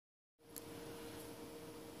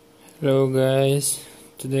Hello guys,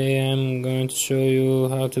 today I'm going to show you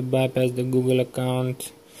how to bypass the Google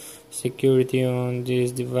account security on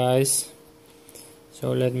this device.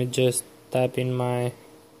 So let me just type in my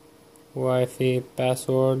Wi-Fi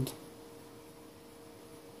password.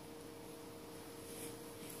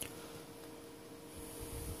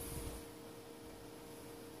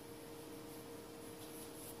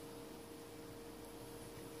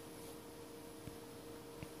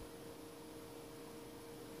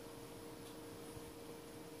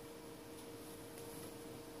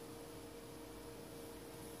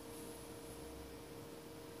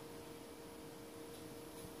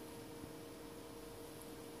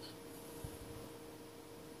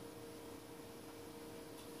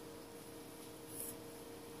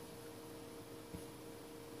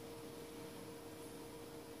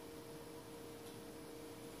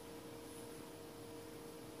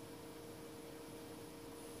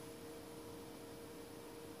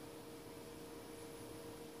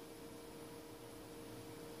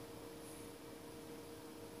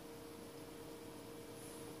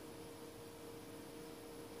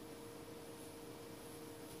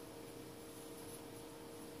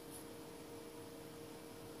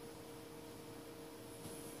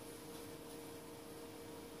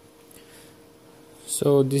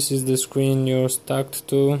 So this is the screen you're stuck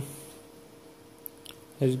to.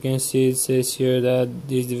 As you can see, it says here that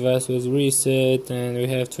this device was reset and we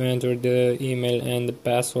have to enter the email and the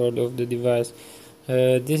password of the device.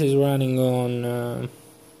 This is running on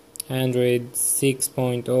Android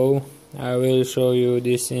 6.0. I will show you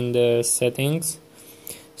this in the settings.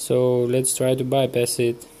 So let's try to bypass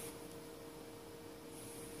it.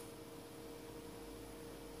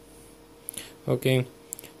 Okay,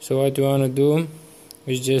 so what you want to do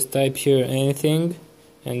is just type here anything,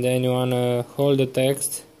 and then you want to hold the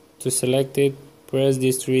text. To select it, press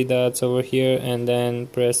these three dots over here and then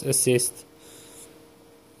press assist,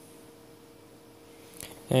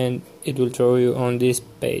 and it will throw you on this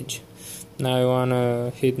page. Now you want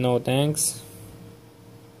to hit no thanks,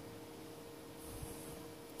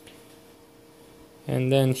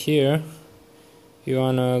 and then here you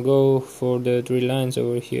want to go for the three lines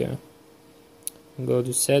over here. Go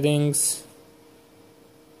to settings,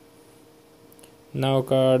 now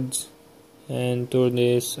cards, and turn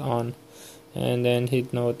this on, and then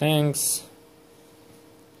hit no thanks,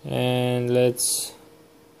 and let's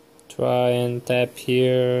try and tap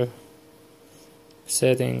here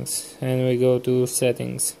settings, and we go to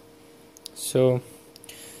settings. So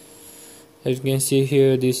as you can see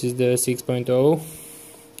here, this is the 6.0.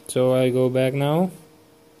 so I go back now.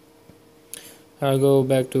 I'll go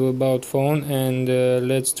back to about phone, and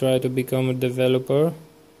let's try to become a developer.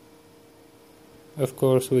 Of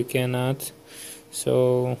course we cannot,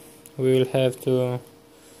 so we will have to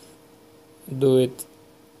do it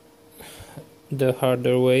the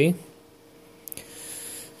harder way.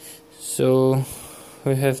 So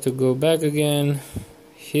we have to go back again,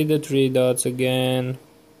 hit the three dots again,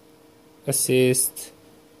 assist,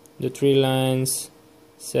 the three lines,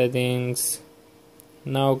 settings,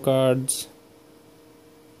 now cards,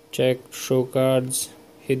 check show cards,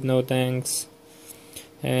 hit no thanks,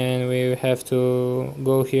 and we have to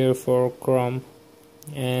go here for Chrome,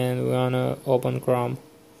 and we wanna open Chrome,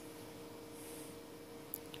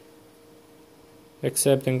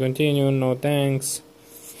 accept and continue, no thanks.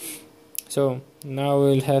 So now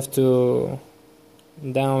we'll have to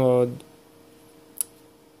download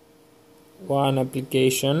one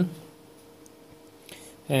application,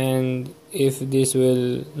 and if this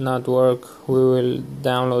will not work, we will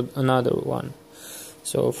download another one.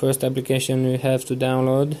 So first application we have to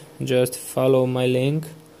download, just follow my link.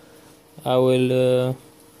 I will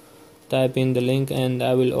type in the link, and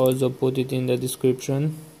I will also put it in the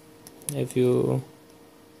description. If you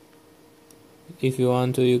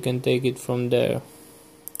want to, you can take it from there.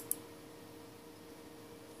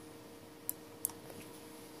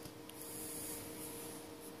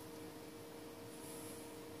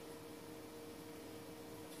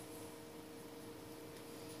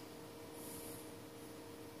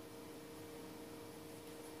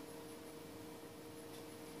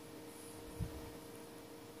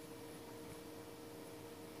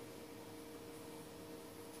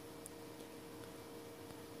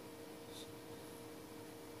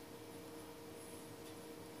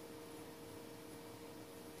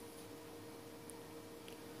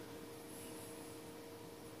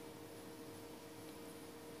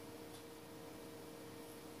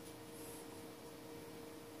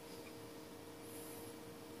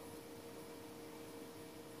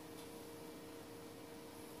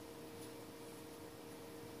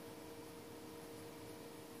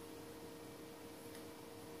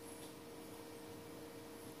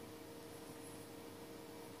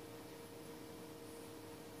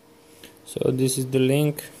 So this is the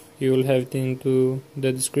link, you will have it into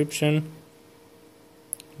the description.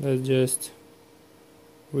 Let's just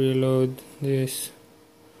reload this.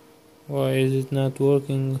 Why is it not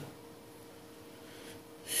working?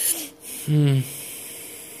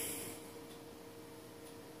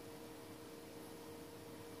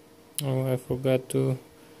 Oh, I forgot to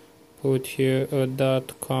put here a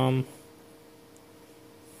 .com.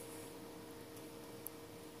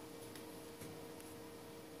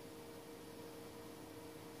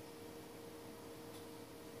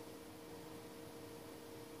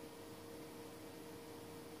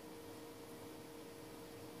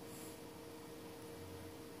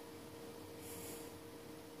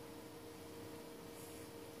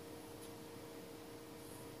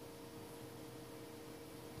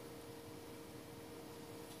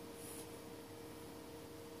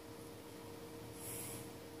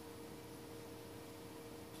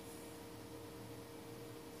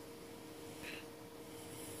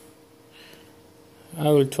 I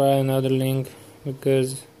will try another link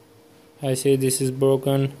because I see this is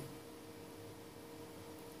broken.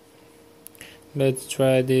 Let's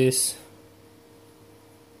try this.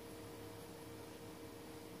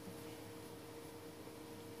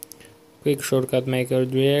 Quick shortcut maker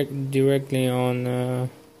directly on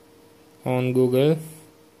Google.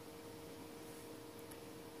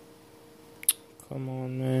 Come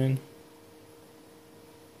on, man.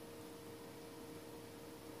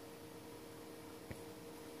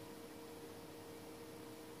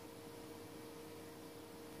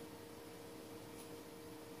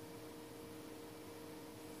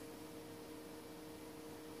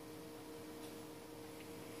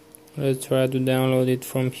 Let's try to download it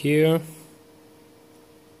from here.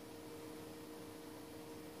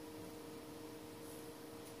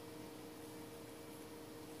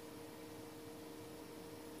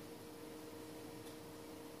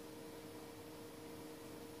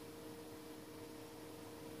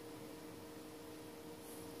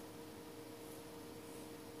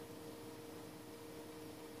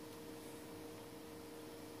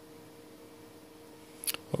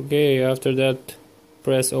 Okay, after that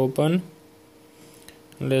press open.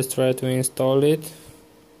 Let's try to install it.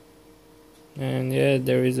 And yeah,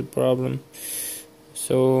 there is a problem.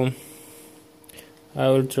 So I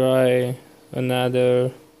will try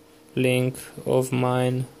another link of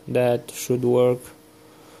mine that should work.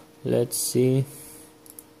 Let's see.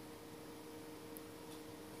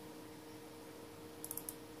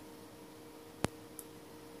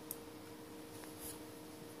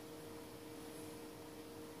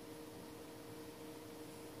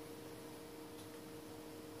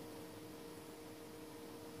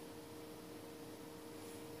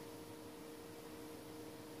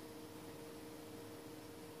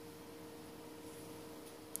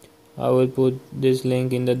 I will put this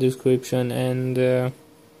link in the description, and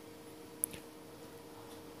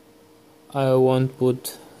I won't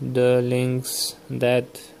put the links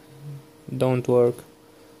that don't work,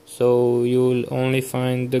 so you'll only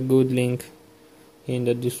find the good link in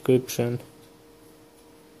the description.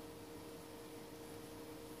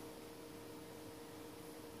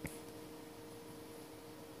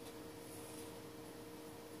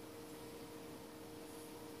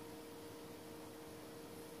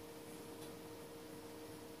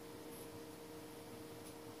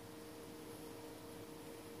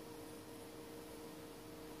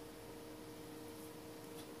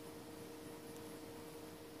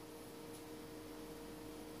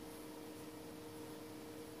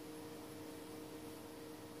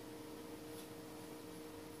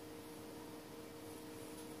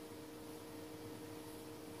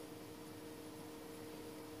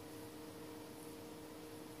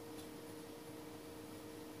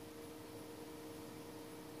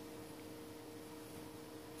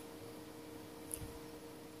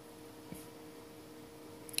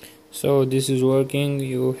 So this is working.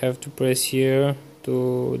 You have to press here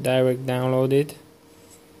to direct download it.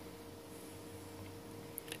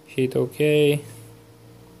 Hit OK.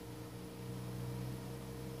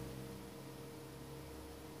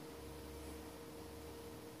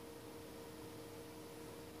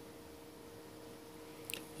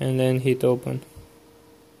 And then hit open.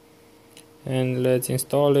 And let's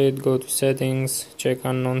install it. Go to settings, check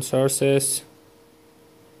unknown sources.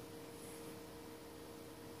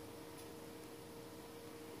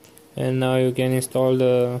 And now you can install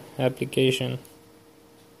the application.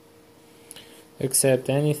 Accept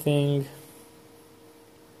anything.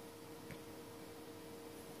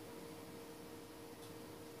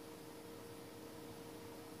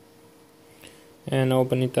 And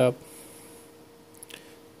open it up.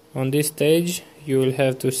 On this stage you will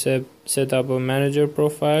have to set up a manager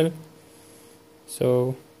profile.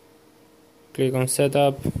 So click on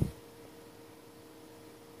setup.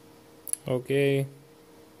 Okay.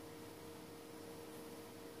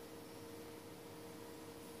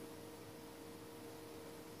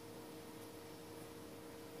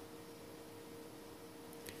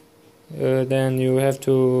 Then you have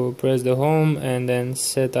to press the home and then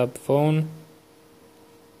set up phone.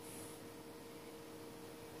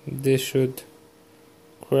 This should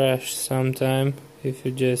crash sometime if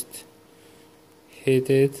you just hit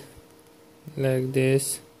it like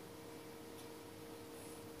this.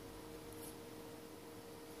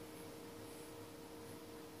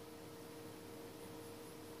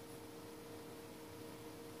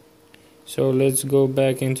 So let's go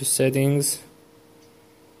back into settings.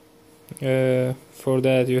 For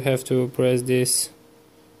that you have to press this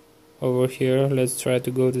over here. Let's try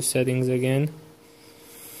to go to settings again.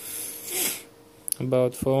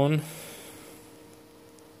 About phone.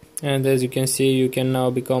 And as you can see, you can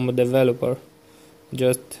now become a developer.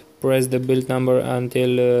 Just press the build number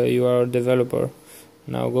until you are a developer.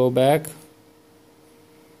 Now go back.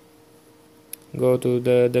 Go to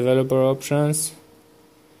the developer options.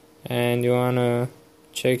 And you wanna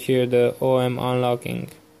check here the OM unlocking.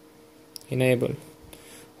 Enable.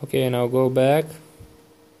 Okay, now go back.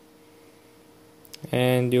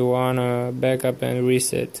 And you wanna backup and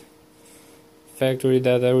reset. Factory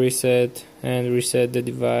data reset and reset the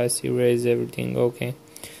device, erase everything. Okay,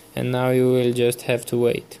 and now you will just have to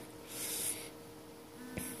wait.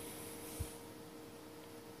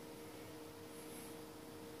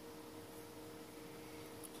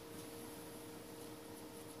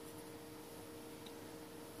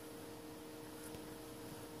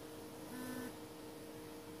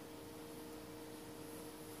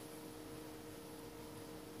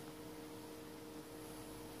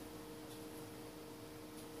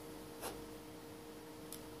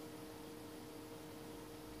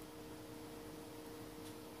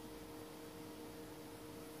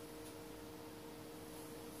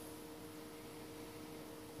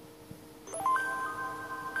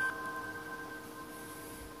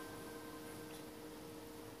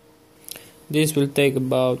 This will take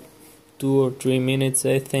about 2 or 3 minutes,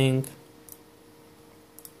 I think,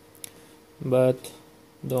 but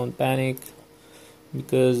don't panic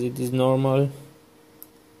because it is normal.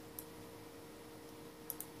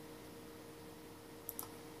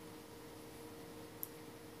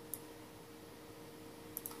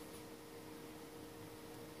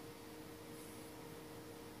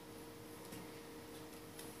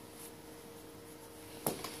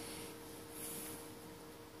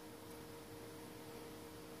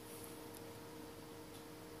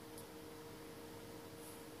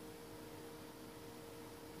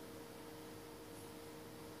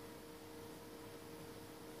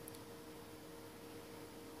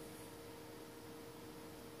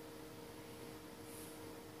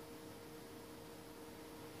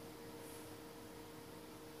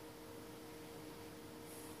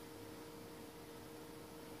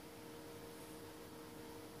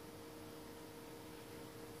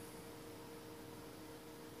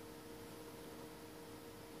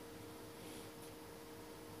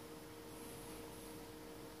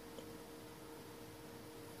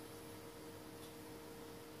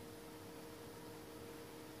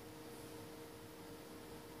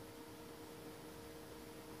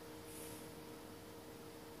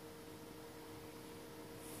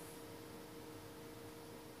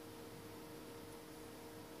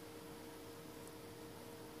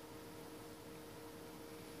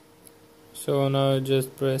 So now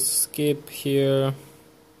just press skip here,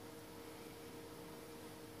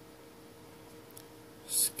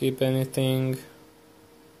 skip anything.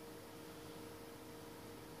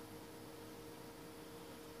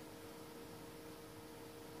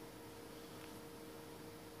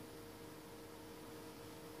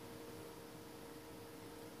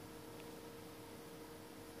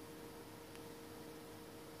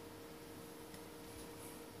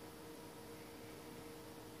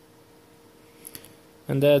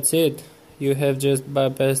 And that's it. You have just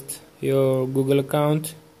bypassed your Google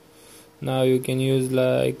account. Now you can use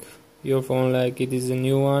like your phone like it is a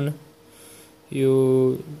new one.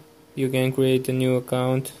 You can create a new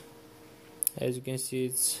account. As you can see,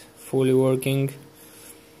 it's fully working.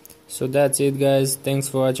 So that's it, guys. Thanks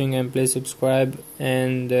for watching, and please subscribe.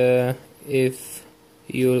 And if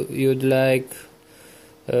you'd like,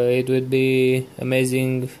 it would be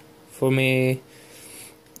amazing for me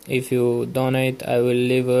if you donate. I will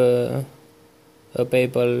leave a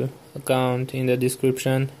PayPal account in the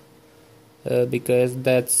description, because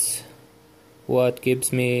that's what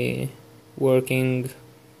keeps me working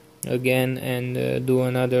again and do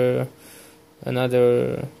another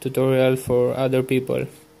another tutorial for other people.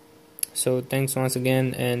 So thanks once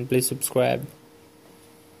again, and please subscribe.